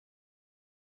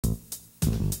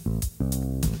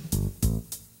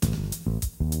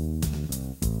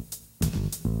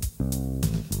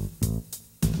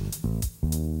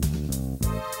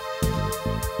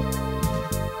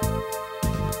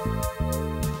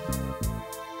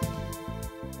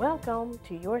Welcome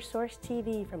to Your Source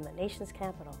TV from the nation's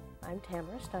capital. I'm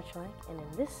Tamara Stuchlak, and in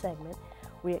this segment,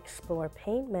 we explore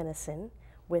pain medicine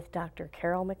with Dr.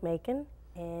 Carol McMakin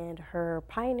and her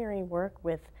pioneering work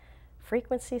with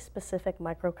Frequency Specific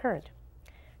Microcurrent.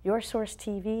 Your Source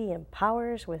TV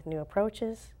empowers with new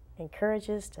approaches,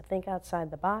 encourages to think outside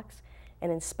the box,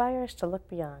 and inspires to look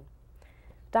beyond.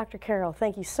 Dr. Carol,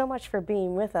 thank you so much for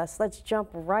being with us. Let's jump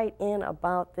right in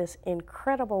about this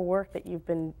incredible work that you've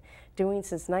been doing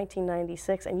since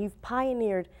 1996, and you've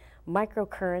pioneered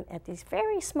microcurrent at these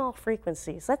very small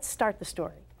frequencies. Let's start the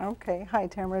story. Okay. Hi,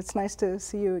 Tamara. It's nice to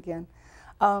see you again.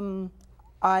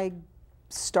 I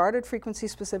started Frequency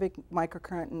Specific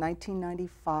Microcurrent in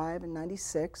 1995 and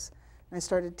 96, and I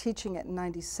started teaching it in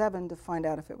 97 to find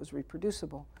out if it was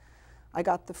reproducible. I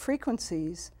got the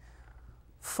frequencies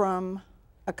from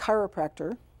a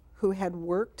chiropractor who had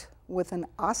worked with an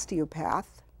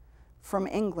osteopath from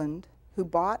England who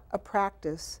bought a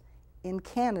practice in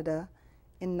Canada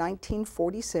in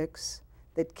 1946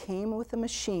 that came with a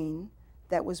machine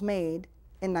that was made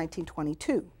in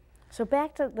 1922. So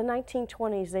back to the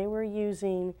 1920s, they were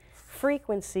using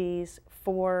frequencies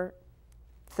for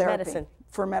Therapy, medicine.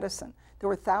 For medicine. There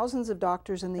were thousands of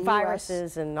doctors in the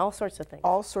Viruses and all sorts of things.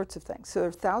 All sorts of things. So there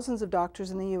are thousands of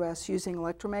doctors in the U.S. using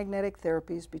electromagnetic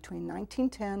therapies between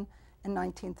 1910 and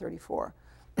 1934.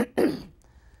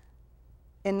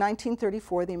 In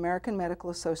 1934, the American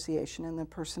Medical Association, in the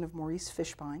person of Maurice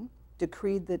Fishbein,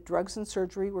 decreed that drugs and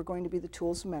surgery were going to be the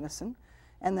tools of medicine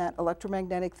and that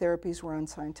electromagnetic therapies were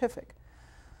unscientific.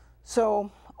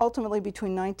 So ultimately,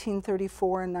 between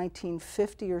 1934 and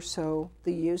 1950 or so,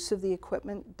 the use of the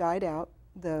equipment died out.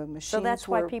 The machines So that's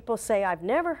why people say, I've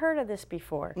never heard of this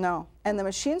before. No, and the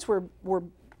machines were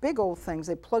big old things.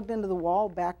 They plugged into the wall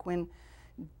back when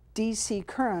DC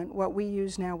current, what we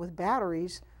use now with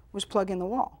batteries, was plug in the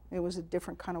wall. It was a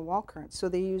different kind of wall current. So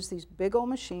they used these big old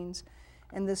machines,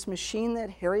 and this machine that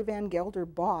Harry Van Gelder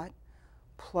bought,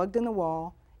 plugged in the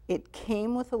wall, it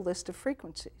came with a list of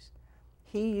frequencies.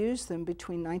 He used them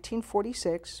between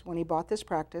 1946, when he bought this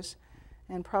practice,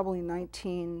 and probably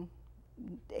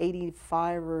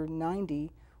 1985 or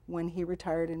 90, when he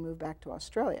retired and moved back to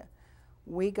Australia.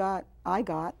 I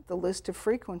got the list of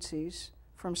frequencies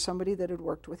from somebody that had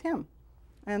worked with him.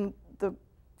 And the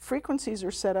frequencies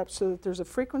are set up so that there's a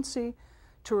frequency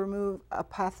to remove a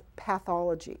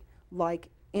pathology, like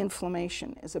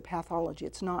inflammation is a pathology.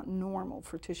 It's not normal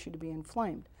for tissue to be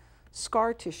inflamed.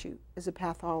 Scar tissue is a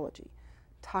pathology.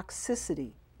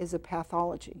 Toxicity is a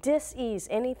pathology. Dis-ease,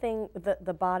 anything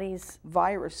the body's...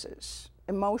 Viruses,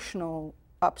 emotional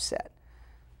upset.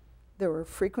 There are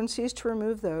frequencies to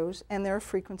remove those, and there are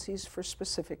frequencies for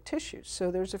specific tissues. So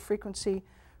there's a frequency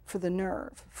for the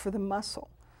nerve, for the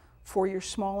muscle, for your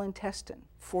small intestine,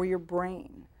 for your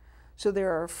brain. So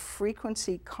there are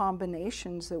frequency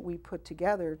combinations that we put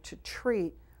together to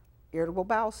treat irritable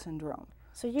bowel syndrome.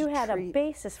 So you had a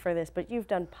basis for this, but you've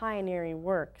done pioneering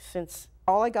work since...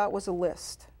 All I got was a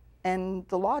list and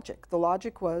the logic. The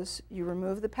logic was you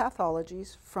remove the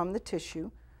pathologies from the tissue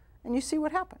and you see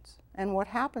what happens. And what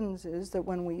happens is that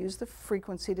when we use the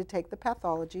frequency to take the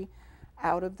pathology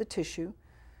out of the tissue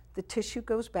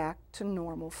goes back to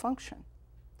normal function.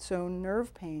 So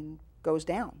nerve pain goes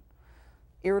down.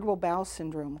 Irritable bowel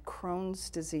syndrome,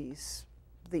 Crohn's disease,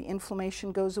 the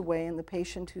inflammation goes away, and the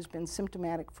patient who's been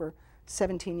symptomatic for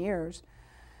 17 years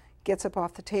gets up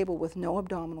off the table with no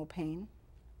abdominal pain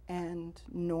and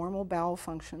normal bowel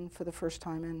function for the first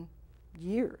time in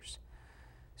years.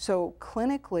 So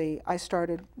clinically, I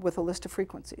started with a list of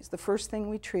frequencies. The first thing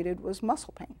we treated was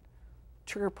muscle pain,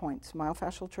 trigger points,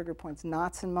 myofascial trigger points,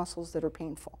 knots in muscles that are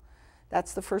painful.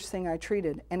 That's the first thing I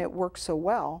treated, and it worked so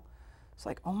well. It's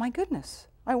like, oh my goodness,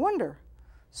 I wonder.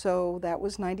 So that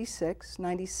was 96.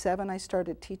 97, I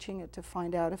started teaching it to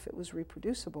find out if it was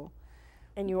reproducible.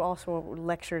 And you also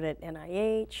lectured at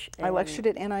NIH. I lectured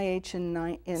at NIH in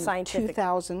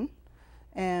 2000,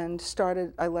 and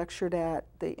I lectured at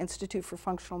the Institute for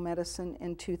Functional Medicine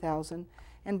in 2000.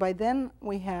 And by then,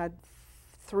 we had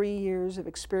 3 years of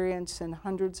experience and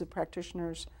hundreds of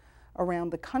practitioners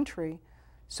around the country.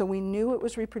 So we knew it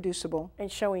was reproducible.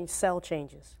 And showing cell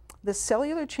changes. The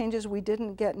cellular changes we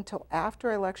didn't get until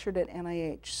after I lectured at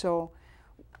NIH. So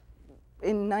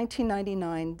in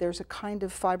 1999, there's a kind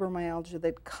of fibromyalgia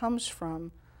that comes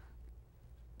from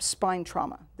spine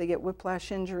trauma. They get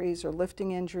whiplash injuries or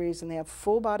lifting injuries, and they have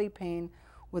full body pain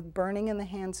with burning in the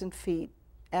hands and feet,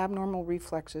 abnormal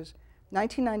reflexes.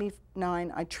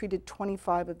 1999, I treated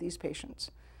 25 of these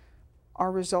patients.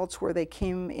 Our results were they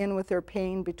came in with their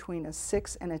pain between a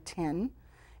 6 and a 10,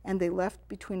 and they left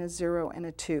between a 0 and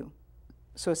a 2.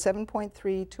 So a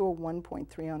 7.3 to a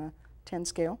 1.3 on a 10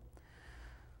 scale.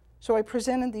 So I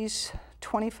presented these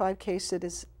 25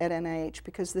 cases at NIH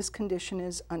because this condition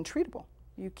is untreatable.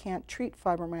 You can't treat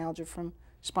fibromyalgia from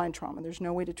spine trauma. There's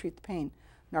no way to treat the pain.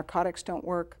 Narcotics don't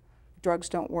work, drugs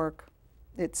don't work.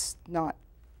 It's not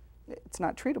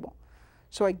treatable.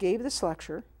 So I gave this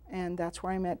lecture, and that's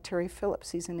where I met Terry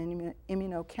Phillips. He's an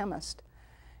immunochemist.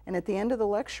 And at the end of the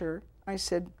lecture, I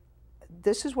said,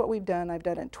 this is what we've done. I've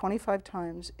done it 25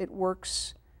 times. It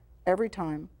works every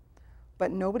time,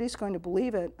 but nobody's going to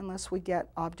believe it unless we get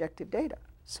objective data.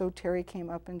 So Terry came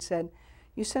up and said,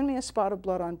 you send me a spot of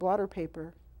blood on blotter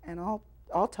paper, and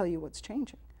I'll tell you what's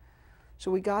changing.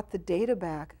 So we got the data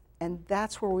back, and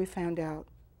that's where we found out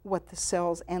what the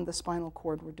cells and the spinal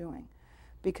cord were doing.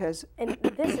 Because and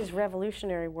this is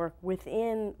revolutionary work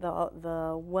within the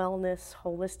wellness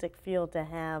holistic field to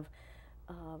have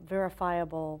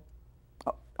verifiable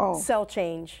cell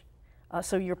change.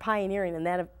 So you're pioneering in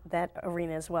that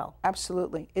arena as well.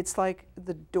 Absolutely. It's like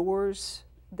the doors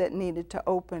that needed to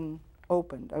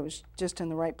opened. I was just in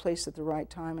the right place at the right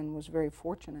time and was very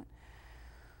fortunate.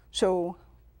 So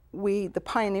the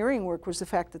pioneering work was the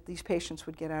fact that these patients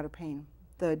would get out of pain.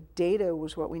 The data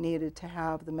was what we needed to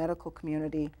have the medical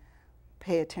community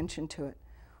pay attention to it.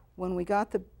 When we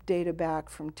got the data back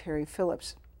from Terry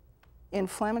Phillips,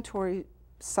 inflammatory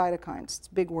cytokines, it's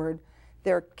a big word,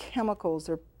 they're chemicals,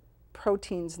 they're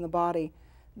proteins in the body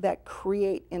that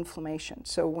create inflammation.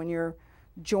 So when your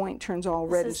joint turns all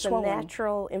red and swollen. This is the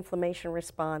natural inflammation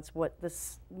response, what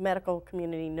this medical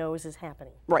community knows is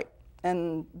happening. Right.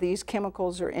 And these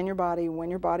chemicals are in your body when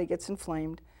your body gets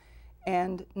inflamed.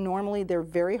 And normally they're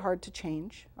very hard to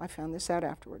change. I found this out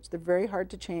afterwards. They're very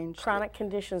hard to change. Chronic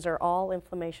conditions are all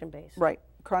inflammation-based. Right.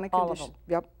 Chronic all conditions. Of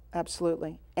them. Yep,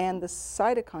 absolutely. And the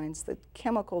cytokines, the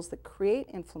chemicals that create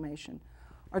inflammation,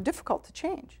 are difficult to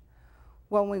change.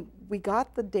 When we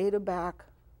got the data back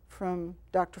from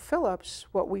Dr. Phillips,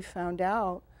 what we found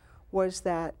out was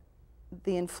that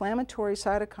the inflammatory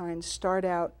cytokines start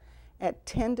out at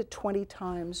 10 to 20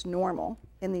 times normal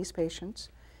in these patients,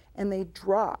 and they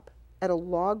drop at a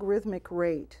logarithmic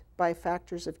rate by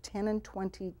factors of 10 and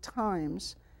 20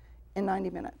 times in 90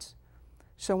 minutes.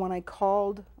 So when I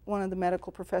called one of the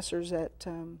medical professors at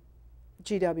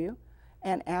GW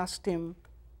and asked him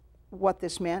what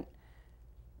this meant,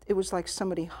 it was like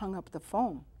somebody hung up the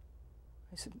phone.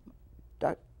 I said,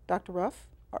 Dr. Ruff,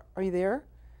 are you there?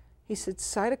 He said,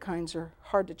 cytokines are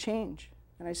hard to change.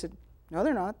 And I said, no,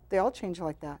 they're not. They all change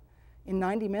like that in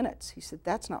 90 minutes. He said,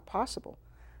 that's not possible.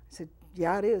 I said,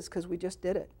 yeah, it is, because we just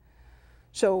did it.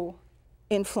 So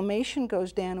inflammation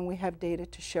goes down, and we have data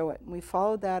to show it. And we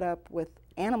followed that up with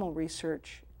animal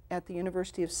research at the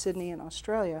University of Sydney in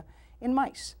Australia in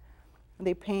mice.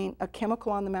 They paint a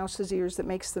chemical on the mouse's ears that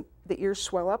makes the ears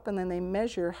swell up, and then they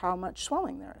measure how much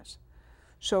swelling there is.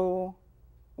 So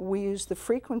we use the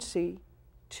frequency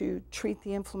to treat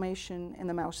the inflammation in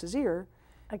the mouse's ear.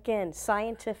 Again,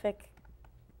 scientific.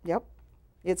 Yep.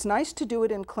 It's nice to do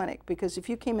it in clinic, because if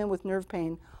you came in with nerve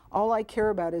pain, all I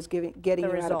care about is getting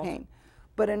you out of pain.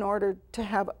 But in order to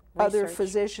have other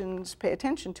physicians pay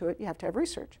attention to it, you have to have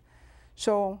research.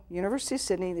 So University of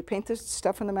Sydney, they paint this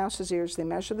stuff in the mouse's ears, they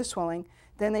measure the swelling,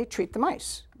 then they treat the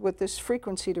mice with this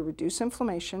frequency to reduce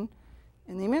inflammation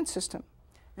in the immune system.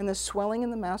 And the swelling in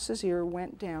the mouse's ear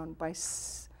went down by,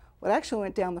 well, it actually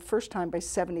went down the first time by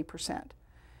 70%.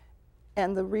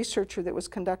 And the researcher that was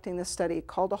conducting this study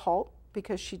called a halt,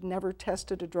 because she'd never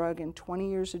tested a drug in 20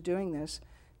 years of doing this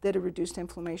that had reduced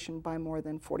inflammation by more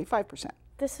than 45%.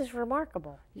 This is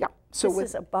remarkable. Yeah. So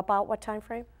this is about what time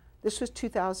frame? This was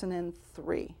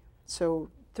 2003. So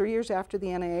 3 years after the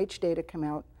NIH data came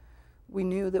out, we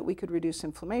knew that we could reduce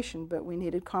inflammation, but we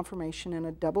needed confirmation in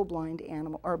a double-blind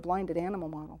animal, or a blinded animal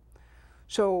model.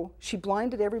 So she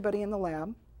blinded everybody in the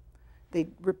lab. They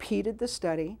repeated the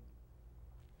study,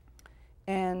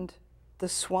 and the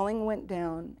swelling went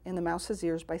down in the mouse's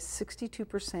ears by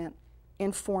 62%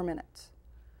 in 4 minutes.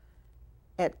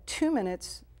 At 2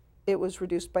 minutes, it was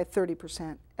reduced by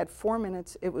 30%. At 4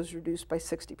 minutes, it was reduced by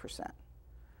 60%.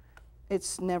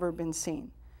 It's never been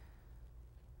seen.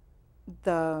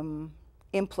 The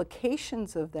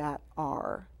implications of that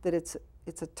are that it's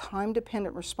a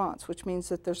time-dependent response, which means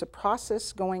that there's a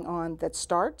process going on that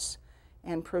starts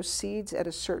and proceeds at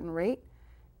a certain rate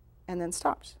and then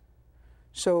stops.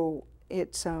 So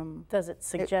it's... Does it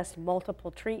suggest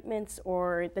multiple treatments,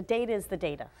 or the data is the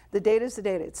data? The data is the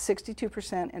data. It's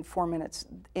 62% in 4 minutes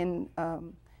in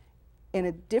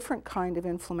a different kind of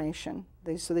inflammation.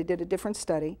 So they did a different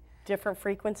study. Different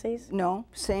frequencies? No,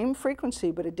 same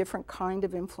frequency, but a different kind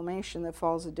of inflammation that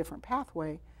follows a different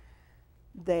pathway.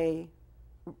 They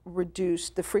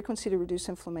reduced the frequency to reduce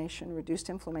inflammation, reduced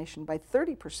inflammation by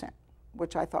 30%,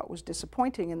 which I thought was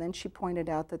disappointing. And then she pointed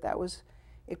out that that was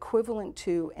equivalent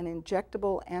to an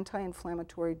injectable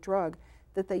anti-inflammatory drug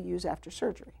that they use after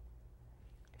surgery.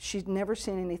 She'd never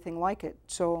seen anything like it,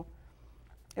 so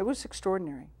it was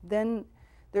extraordinary. Then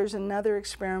there's another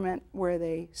experiment where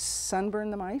they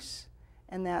sunburn the mice,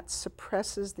 and that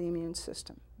suppresses the immune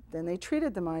system. Then they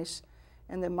treated the mice,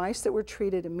 and the mice that were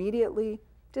treated immediately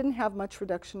didn't have much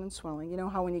reduction in swelling. You know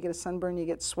how when you get a sunburn you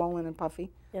get swollen and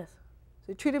puffy? Yes. So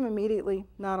they treated them immediately,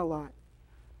 not a lot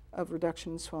of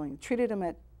reduction in swelling. Treated them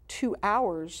at 2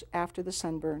 hours after the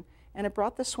sunburn, and it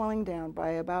brought the swelling down by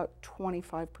about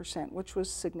 25%, which was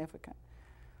significant.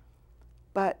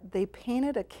 But they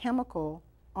painted a chemical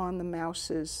on the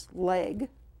mouse's leg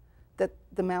that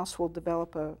the mouse will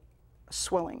develop a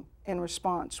swelling in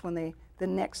response when the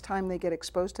next time they get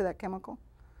exposed to that chemical.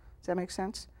 Does that make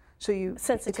sense? So it's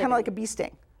kind of like a bee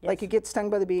sting. Yes. Like you get stung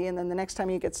by the bee, and then the next time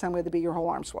you get stung by the bee, your whole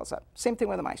arm swells up. Same thing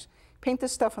with the mice. Paint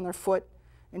this stuff on their foot,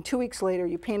 and 2 weeks later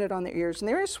you paint it on their ears, and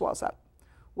their ears swells up.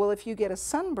 Well, if you get a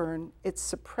sunburn, it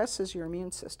suppresses your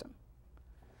immune system.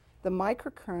 The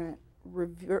microcurrent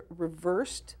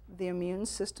reversed the immune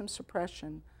system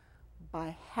suppression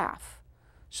by half.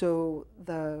 So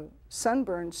the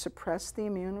sunburn suppressed the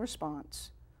immune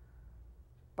response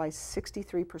by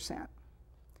 63%.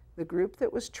 The group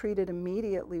that was treated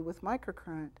immediately with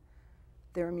microcurrent,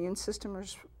 their immune system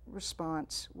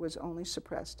response was only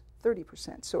suppressed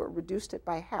 30%, so it reduced it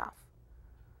by half.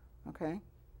 Okay?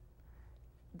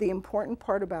 The important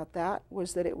part about that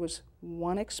was that it was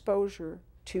one exposure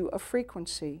to a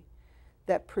frequency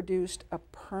that produced a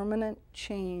permanent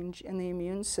change in the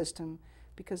immune system,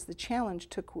 because the challenge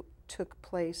took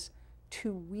place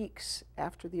 2 weeks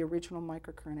after the original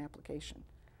microcurrent application.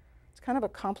 It's kind of a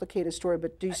complicated story,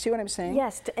 but do you see what I'm saying?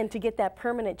 Yes, and to get that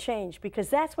permanent change, because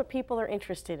that's what people are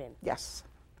interested in. Yes,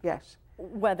 yes.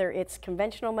 Whether it's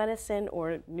conventional medicine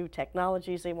or new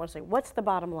technologies, they want to say, what's the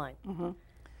bottom line? Mm-hmm.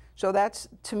 So that's,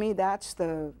 to me, that's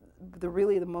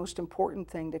really the most important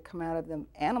thing to come out of the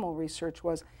animal research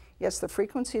was, yes, the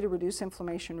frequency to reduce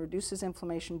inflammation reduces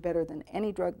inflammation better than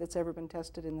any drug that's ever been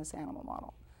tested in this animal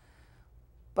model.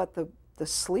 But the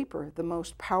sleeper, the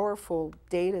most powerful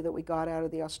data that we got out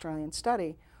of the Australian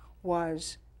study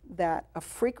was that a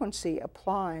frequency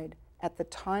applied at the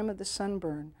time of the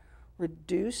sunburn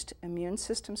reduced immune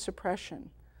system suppression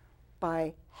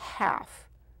by half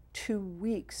 2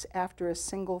 weeks after a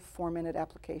single 4-minute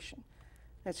application.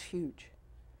 That's huge.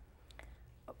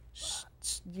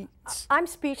 I'm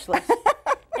speechless.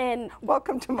 And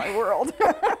welcome to my world.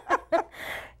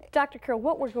 Dr. Carol,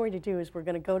 what we're going to do is we're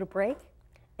going to go to break,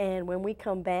 and when we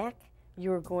come back,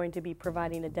 you're going to be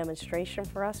providing a demonstration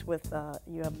for us with,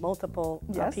 you have multiple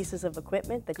yes. pieces of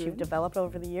equipment that you've developed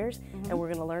over the years, and we're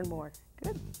going to learn more.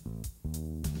 Good.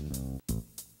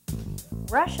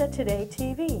 Russia Today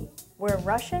TV, where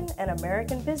Russian and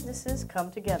American businesses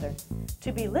come together.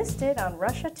 To be listed on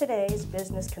Russia Today's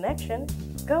Business Connection,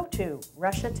 go to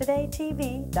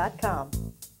RussiaTodayTV.com.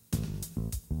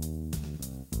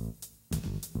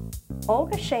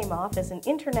 Olga Sheymov is an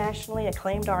internationally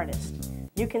acclaimed artist.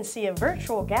 You can see a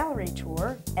virtual gallery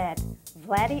tour at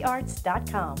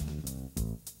VladyArts.com.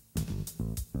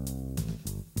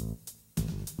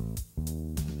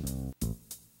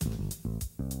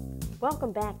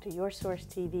 Welcome back to Your Source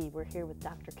TV. We're here with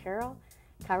Dr. Carol,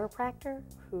 chiropractor,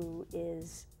 who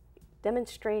is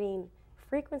demonstrating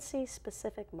frequency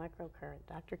specific microcurrent.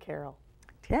 Dr. Carol.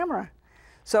 Tamara.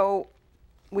 So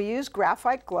we use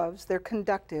graphite gloves. They're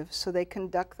conductive, so they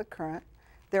conduct the current.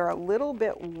 They're a little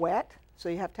bit wet, so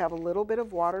you have to have a little bit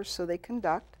of water so they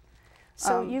conduct.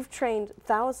 So you've trained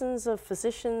thousands of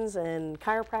physicians and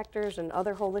chiropractors and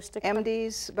other holistic...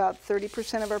 MDs, about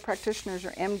 30% of our practitioners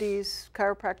are MDs,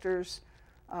 chiropractors,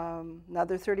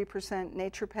 another 30%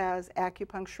 naturopaths,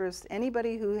 acupuncturists,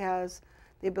 anybody who has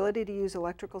the ability to use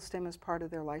electrical stim as part of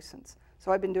their license.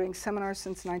 So I've been doing seminars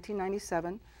since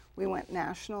 1997. We went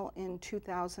national in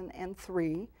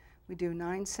 2003. We do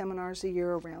 9 seminars a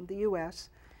year around the U.S.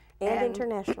 And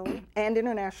internationally. And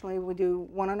internationally. We do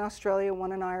one in Australia,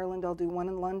 one in Ireland. I'll do one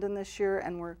in London this year,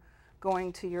 and we're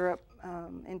going to Europe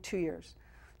in 2 years.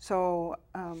 So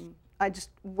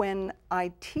when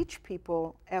I teach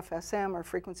people FSM, or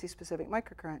Frequency Specific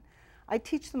Microcurrent, I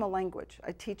teach them a language.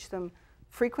 I teach them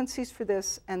frequencies for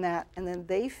this and that, and then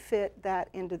they fit that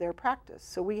into their practice.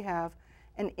 So we have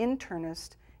an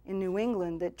internist in New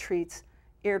England that treats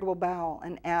irritable bowel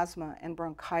and asthma and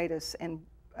bronchitis, and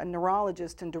a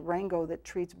neurologist in Durango that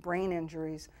treats brain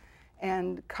injuries,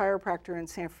 and chiropractor in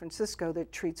San Francisco that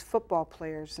treats football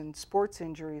players and sports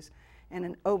injuries, and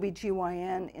an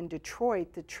OBGYN in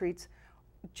Detroit that treats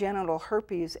genital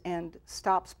herpes and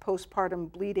stops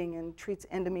postpartum bleeding and treats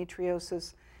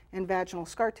endometriosis and vaginal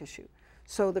scar tissue.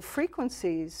 So the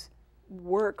frequencies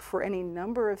work for any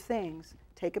number of things.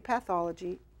 Take a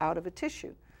pathology out of a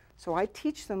tissue. So I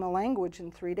teach them a language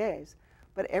in 3 days,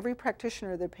 but every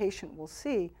practitioner the patient will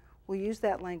see will use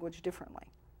that language differently.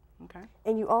 Okay?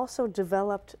 And you also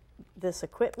developed this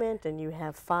equipment, and you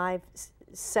have 5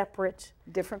 separate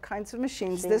different kinds of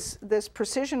machines. This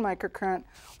precision microcurrent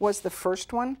was the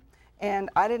first one, and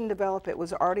I didn't develop it. It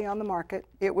was already on the market.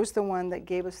 It was the one that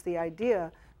gave us the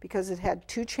idea because it had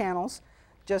 2 channels,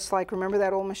 just like, remember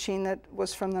that old machine that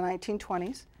was from the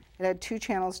 1920s? It had 2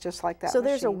 channels just like that So machine.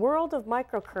 there's a world of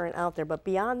microcurrent out there, but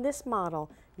beyond this model,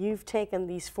 you've taken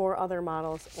these 4 other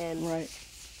models and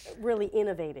really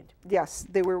innovated. Yes,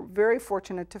 they were very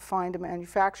fortunate to find a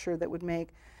manufacturer that would make,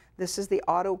 this is the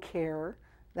auto care,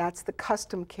 that's the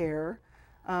custom care.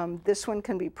 This one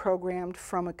can be programmed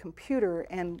from a computer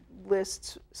and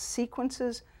lists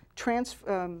sequences,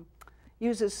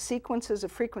 uses sequences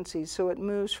of frequencies, so it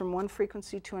moves from one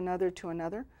frequency to another to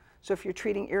another. So if you're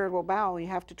treating irritable bowel, you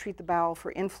have to treat the bowel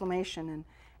for inflammation and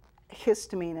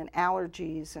histamine and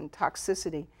allergies and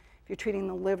toxicity. If you're treating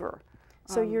the liver.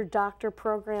 So your doctor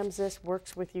programs this,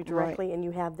 works with you directly, and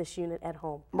you have this unit at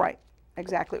home. Right,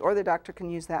 exactly. Or the doctor can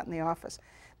use that in the office.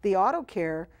 The auto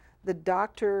care, the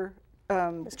doctor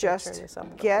just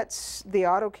gets the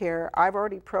auto care. I've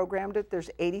already programmed it. There's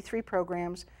 83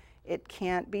 programs. It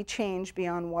can't be changed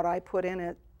beyond what I put in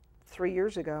it 3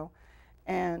 years ago.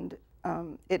 And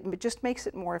it just makes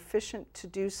it more efficient to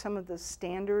do some of the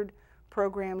standard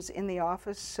programs in the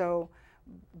office. So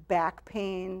back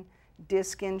pain,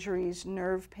 disc injuries,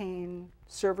 nerve pain,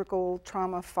 cervical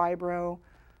trauma, fibro,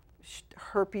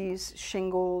 herpes,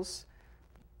 shingles,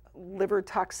 liver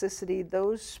toxicity,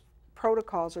 those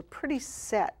protocols are pretty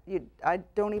set. I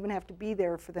don't even have to be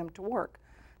there for them to work.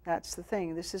 That's the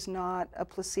thing. This is not a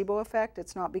placebo effect.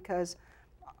 It's not because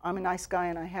I'm a nice guy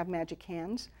and I have magic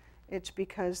hands. It's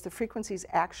because the frequencies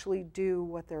actually do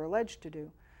what they're alleged to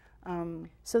do.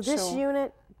 So this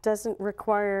unit doesn't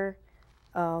require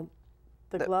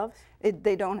the gloves?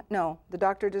 They don't, no. The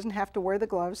doctor doesn't have to wear the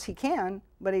gloves. He can,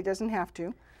 but he doesn't have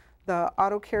to. The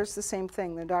auto care is the same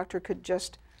thing. The doctor could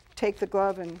just take the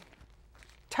glove and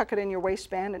tuck it in your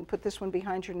waistband and put this one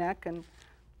behind your neck and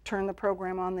turn the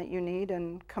program on that you need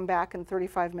and come back in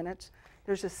 35 minutes.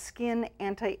 There's a skin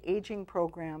anti-aging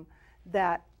program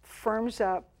that firms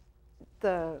up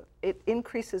it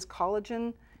increases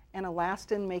collagen and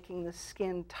elastin, making the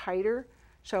skin tighter.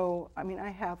 So, I mean,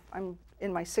 I'm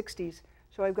in my 60s,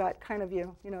 so I've got kind of,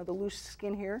 the loose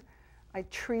skin here. I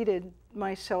treated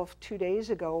myself 2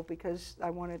 days ago because I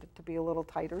wanted it to be a little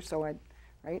tighter, so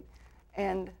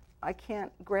and I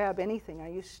can't grab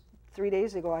anything. 3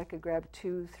 days ago, I could grab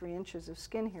 2-3 inches of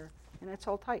skin here, and it's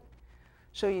all tight.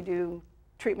 So you do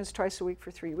treatments twice a week for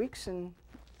 3 weeks, and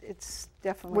it's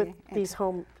definitely with these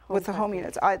home with the home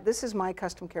units. This is my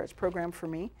custom care. It's programmed for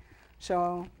me.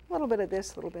 So a little bit of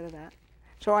this, a little bit of that.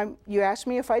 So you asked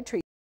me if I'd treat